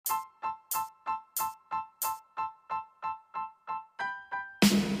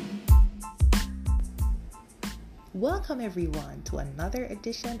Welcome everyone to another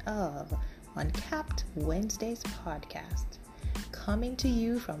edition of Uncapped Wednesdays podcast. Coming to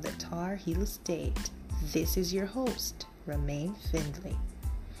you from the Tar Heel State, this is your host, Romaine Findlay.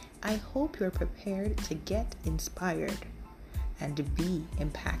 I hope you're prepared to get inspired and to be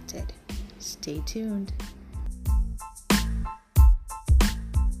impacted. Stay tuned.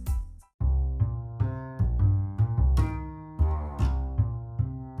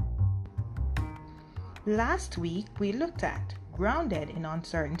 Last week, we looked at Grounded in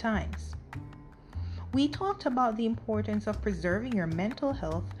Uncertain Times. We talked about the importance of preserving your mental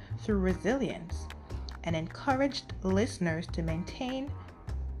health through resilience and encouraged listeners to maintain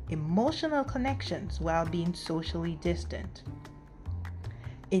emotional connections while being socially distant.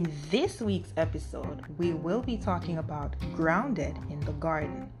 In this week's episode, we will be talking about Grounded in the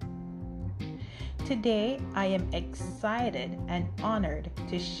Garden. Today, I am excited and honored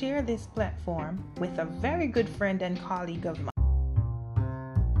to share this platform with a very good friend and colleague of mine.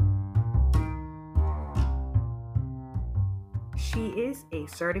 She is a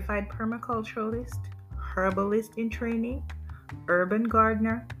certified permaculturalist, herbalist in training, urban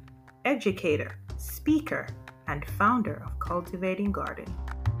gardener, educator, speaker, and founder of Cultivating Garden.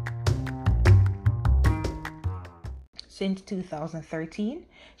 Since 2013,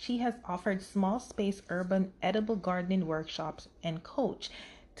 she has offered small space urban edible gardening workshops and coach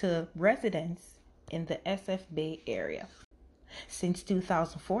to residents in the SF Bay area. Since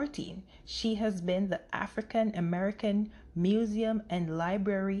 2014, she has been the African American Museum and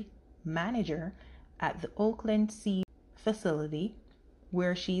Library Manager at the Oakland Seed Facility,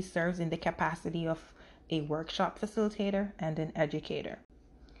 where she serves in the capacity of a workshop facilitator and an educator.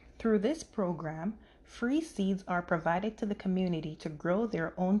 Through this program, free seeds are provided to the community to grow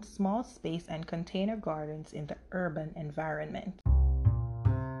their own small space and container gardens in the urban environment.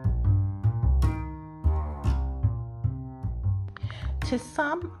 To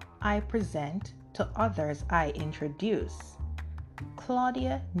some, I present, to others, I introduce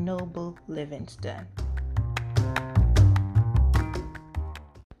Claudia Noble Livingston.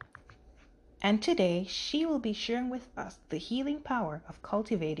 And today, she will be sharing with us the healing power of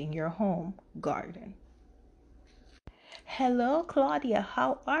cultivating your home garden. Hello, Claudia.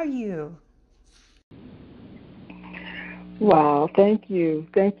 How are you? Wow, thank you.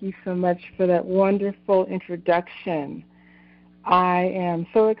 Thank you so much for that wonderful introduction. I am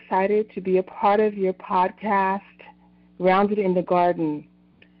so excited to be a part of your podcast, Grounded in the Garden.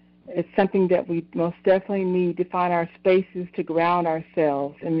 It's something that we most definitely need to find our spaces to ground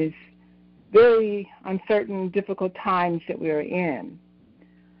ourselves in these very uncertain, difficult times that we are in.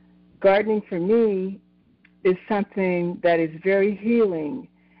 Gardening for me is something that is very healing,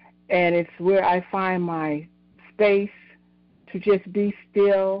 and it's where I find my space to just be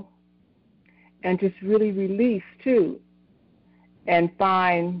still and just really release too and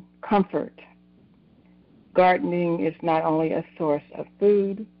find comfort. Gardening is not only a source of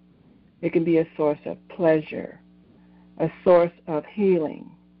food, it can be a source of pleasure, a source of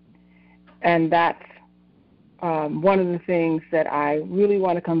healing. And that's one of the things that I really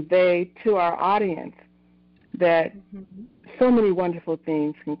want to convey to our audience, that so many wonderful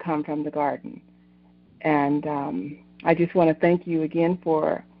things can come from the garden. And I just want to thank you again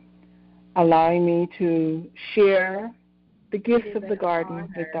for allowing me to share the gifts of the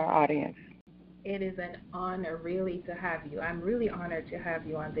garden with our audience. It is an honor, really, to have you. I'm really honored to have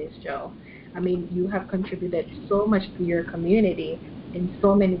you on this show. I mean, you have contributed so much to your community in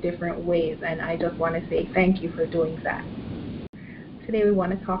so many different ways, and I just want to say thank you for doing that. Today we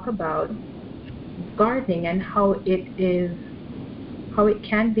want to talk about gardening and how it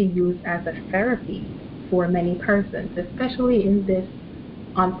can be used as a therapy for many persons, especially in this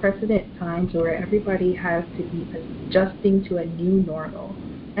unprecedented times where everybody has to be adjusting to a new normal.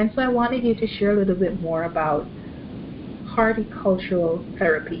 And so I wanted you to share a little bit more about horticultural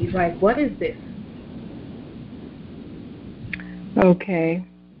therapy. Like, what is this? Okay.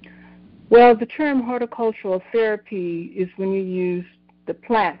 Well, the term horticultural therapy is when you use the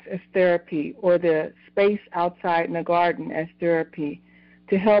plants as therapy or the space outside in the garden as therapy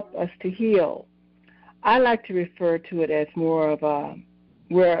to help us to heal. I like to refer to it as more of a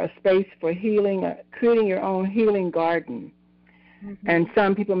space for healing, creating your own healing garden. And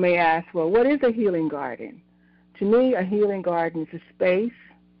some people may ask, well, what is a healing garden? To me, a healing garden is a space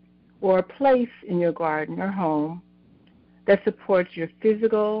or a place in your garden or home that supports your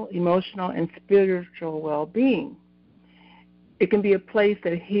physical, emotional, and spiritual well-being. It can be a place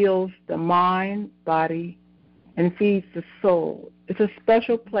that heals the mind, body, and feeds the soul. It's a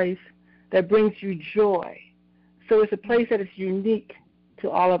special place that brings you joy. So it's a place that is unique to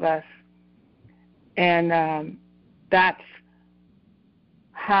all of us. And that's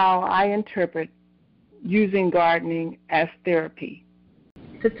how I interpret using gardening as therapy.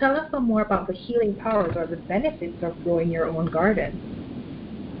 To tell us some more about the healing powers or the benefits of growing your own garden.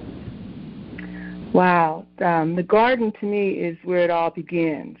 Wow. The garden to me is where it all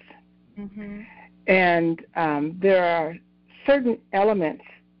begins. Mm-hmm. And there are certain elements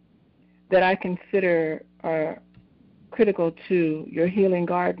that I consider are critical to your healing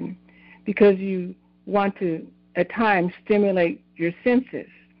garden because you want to, at times, stimulate your senses,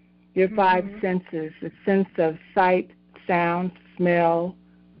 your five senses, the sense of sight, sound, smell,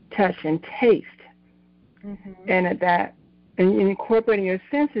 touch, and taste. And at that, and in incorporating your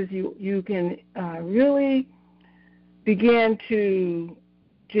senses, you can really begin to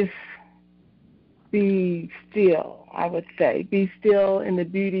just be still, I would say. Be still in the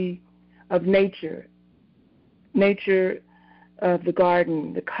beauty of nature of the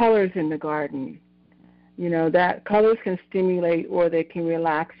garden, the colors in the garden. You know, that colors can stimulate or they can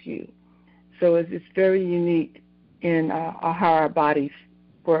relax you. So it's very unique in how our bodies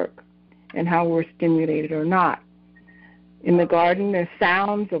work and how we're stimulated or not. In the garden, there's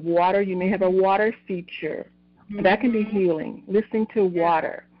sounds of water. You may have a water feature. That can be healing, listening to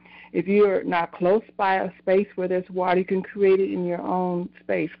water. If you're not close by a space where there's water, you can create it in your own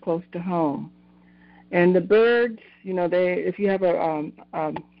space close to home. And the birds, you know, if you have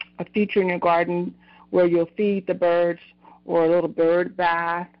a feature in your garden where you'll feed the birds or a little bird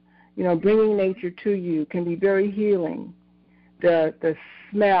bath, you know, bringing nature to you can be very healing. The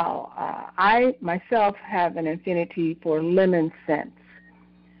smell, I myself have an affinity for lemon scents.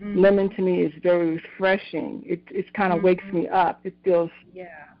 Lemon to me is very refreshing. It kind of wakes me up. It feels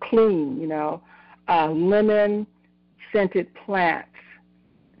clean, you know. Lemon scented plants,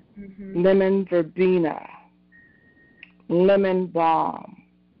 lemon verbena, lemon balm,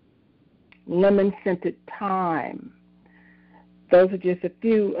 lemon scented thyme. Those are just a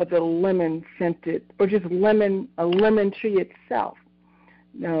few of the lemon scented, or just a lemon tree itself.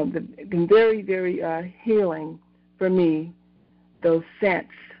 You know, it's been very, very healing for me, those scents.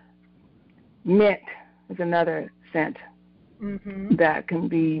 Mint is another scent that can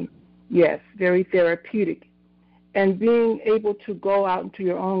be, very therapeutic. And being able to go out into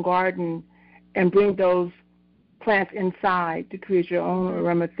your own garden and bring those plants inside to create your own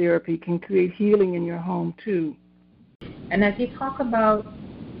aromatherapy can create healing in your home too. And as you talk about,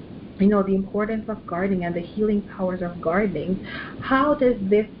 you know, the importance of gardening and the healing powers of gardening, how does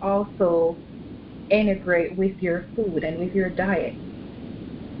this also integrate with your food and with your diet?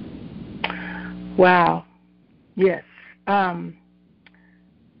 Wow. Yes. I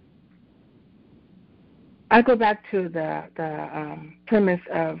go back to the premise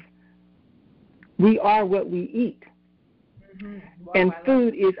of we are what we eat. Wow, and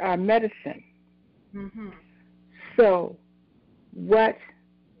food is our medicine. So what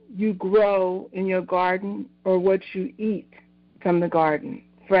you grow in your garden or what you eat from the garden,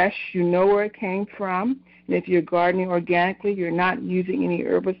 fresh, you know where it came from. And if you're gardening organically, you're not using any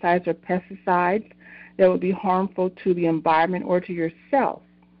herbicides or pesticides that would be harmful to the environment or to yourself.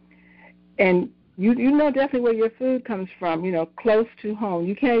 And you know definitely where your food comes from, you know, close to home.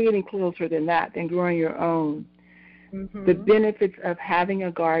 You can't get any closer than that, than growing your own. The benefits of having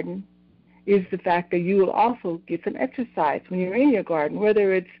a garden is the fact that you will also get some exercise when you're in your garden,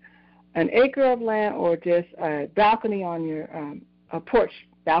 whether it's an acre of land or just a balcony on your a porch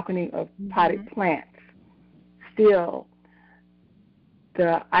balcony of potted plants. Still,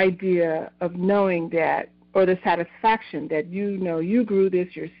 the idea of knowing that, or the satisfaction that you know you grew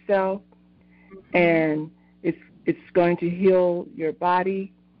this yourself, and it's going to heal your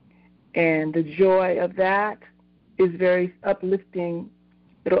body, and the joy of that is very uplifting.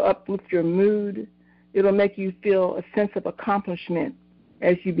 It'll uplift your mood. It'll make you feel a sense of accomplishment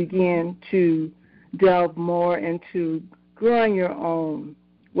as you begin to delve more into growing your own,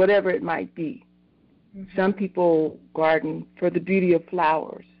 whatever it might be. Some people garden for the beauty of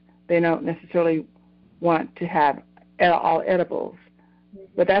flowers. They don't necessarily want to have all edibles,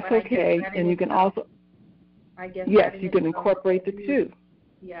 but that's okay. And you can also, yes, you can incorporate the two.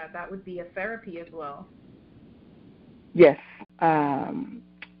 Yeah, that would be a therapy as well. Yes.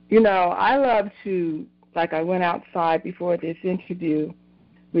 You know, I love to, like I went outside before this interview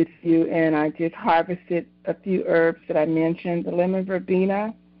with you, and I just harvested a few herbs that I mentioned, the lemon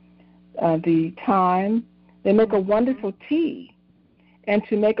verbena, the thyme. They make a wonderful tea. And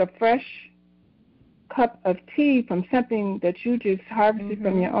to make a fresh cup of tea from something that you just harvested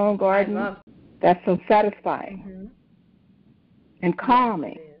from your own garden, that's so satisfying and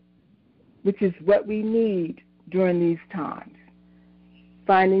calming, which is what we need during these times.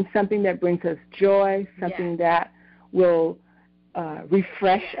 Finding something that brings us joy, something that will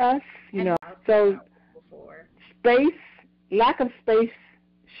refresh us, you know. So lack of space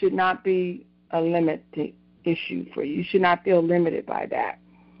should not be a limiting issue for you. You should not feel limited by that.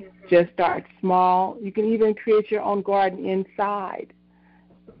 Mm-hmm. Just start small. You can even create your own garden inside.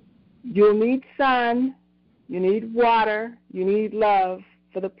 You'll need sun, you need water, you need love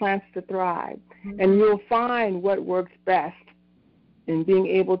for the plants to thrive. Mm-hmm. And you'll find what works best in being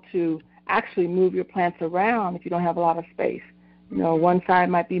able to actually move your plants around if you don't have a lot of space. You know, one side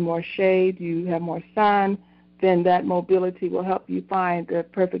might be more shade, you have more sun, then that mobility will help you find the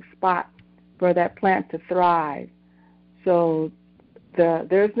perfect spot for that plant to thrive. So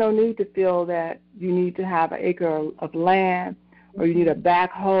there's no need to feel that you need to have an acre of land, or you need a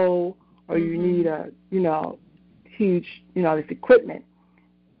backhoe, or you need a, huge, this equipment.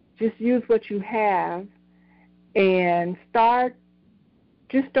 Just use what you have and start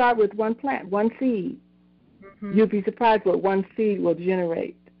with one plant, one seed. Mm-hmm. You'll be surprised what one seed will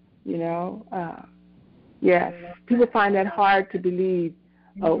generate, Yes, people find that hard to believe.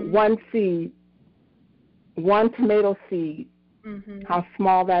 One seed, one tomato seed, how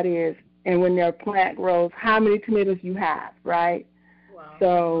small that is. And when their plant grows, how many tomatoes you have, right? Wow.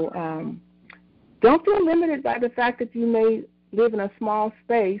 So don't feel limited by the fact that you may live in a small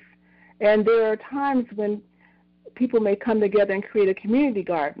space. And there are times when people may come together and create a community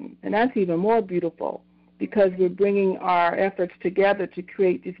garden, and that's even more beautiful because we're bringing our efforts together to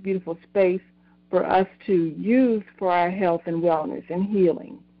create this beautiful space for us to use for our health and wellness and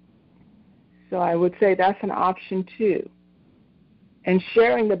healing. So I would say that's an option too. And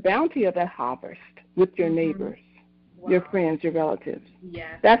sharing the bounty of that harvest with your neighbors, your friends, your relatives.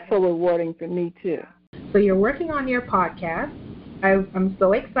 Yes. That's so rewarding for me too. So you're working on your podcast. I'm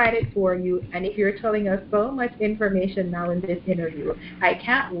so excited for you, and if you're telling us so much information now in this interview, I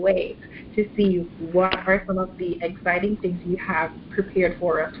can't wait to see what are some of the exciting things you have prepared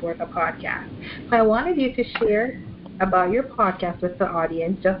for us for the podcast. So I wanted you to share about your podcast with the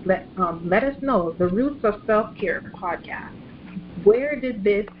audience. Just let us know the Roots of Self-Care podcast. Where did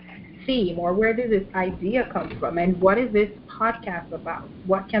this theme or where did this idea come from, and what is this podcast about?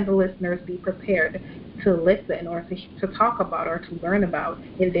 What can the listeners be prepared to listen or to talk about or to learn about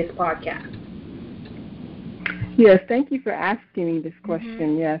in this podcast? Yes, thank you for asking me this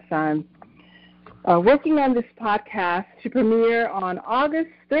question. Yes, I'm working on this podcast to premiere on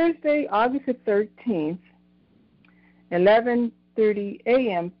Thursday, August the 13th, 11:30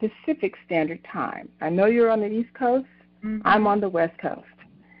 a.m. Pacific Standard Time. I know you're on the East Coast. I'm on the West Coast.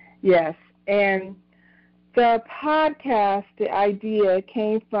 Yes, and the podcast, the idea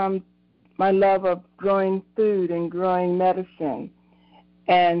came from my love of growing food and growing medicine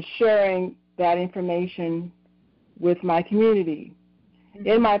and sharing that information with my community.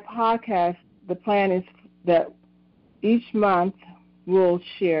 In my podcast, the plan is that each month we'll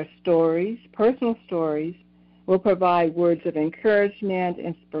share stories, personal stories. We'll provide words of encouragement,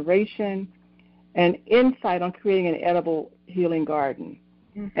 inspiration, and insight on creating an edible healing garden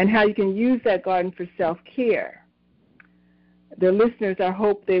and how you can use that garden for self-care. The listeners, I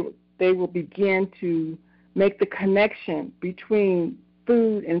hope they will begin to make the connection between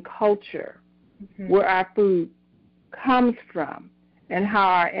food and culture, where our food comes from, and how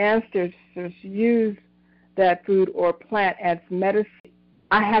our ancestors used that food or plant as medicine.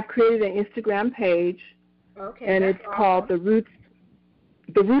 I have created an Instagram page, and it's called The Roots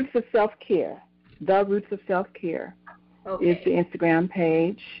of Self-Care. The Roots of Self-Care is the Instagram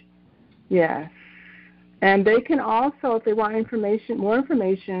page. Yes. And they can also, if they want more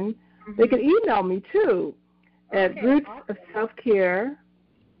information, they can email me too at rootsofselfcare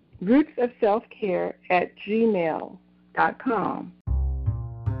 @gmail.com.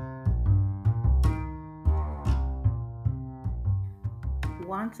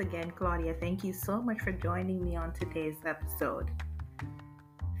 Once again, Claudia, thank you so much for joining me on today's episode.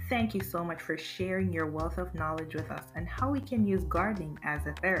 Thank you so much for sharing your wealth of knowledge with us and how we can use gardening as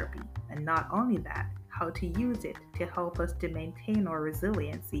a therapy. And not only that, how to use it to help us to maintain our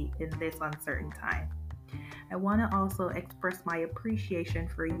resiliency in this uncertain time. I want to also express my appreciation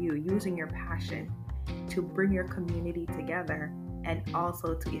for you using your passion to bring your community together and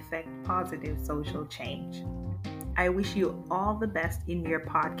also to effect positive social change. I wish you all the best in your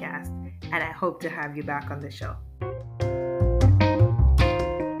podcast, and I hope to have you back on the show.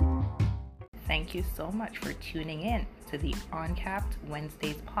 Thank you so much for tuning in to the Uncapped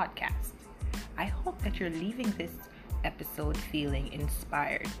Wednesdays podcast. I hope that you're leaving this episode feeling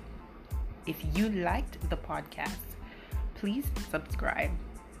inspired. If you liked the podcast, please subscribe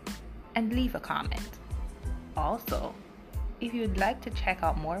and leave a comment. Also, if you'd like to check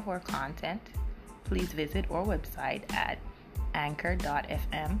out more of our content, please visit our website at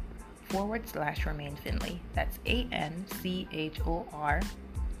anchor.fm/Romain Finley. That's ANCHOR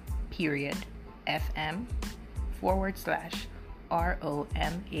period FM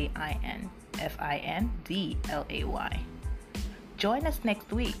 /ROMAINFINDLAY. Join us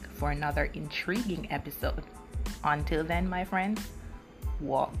next week for another intriguing episode. Until then, my friends,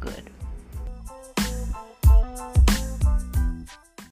 walk good.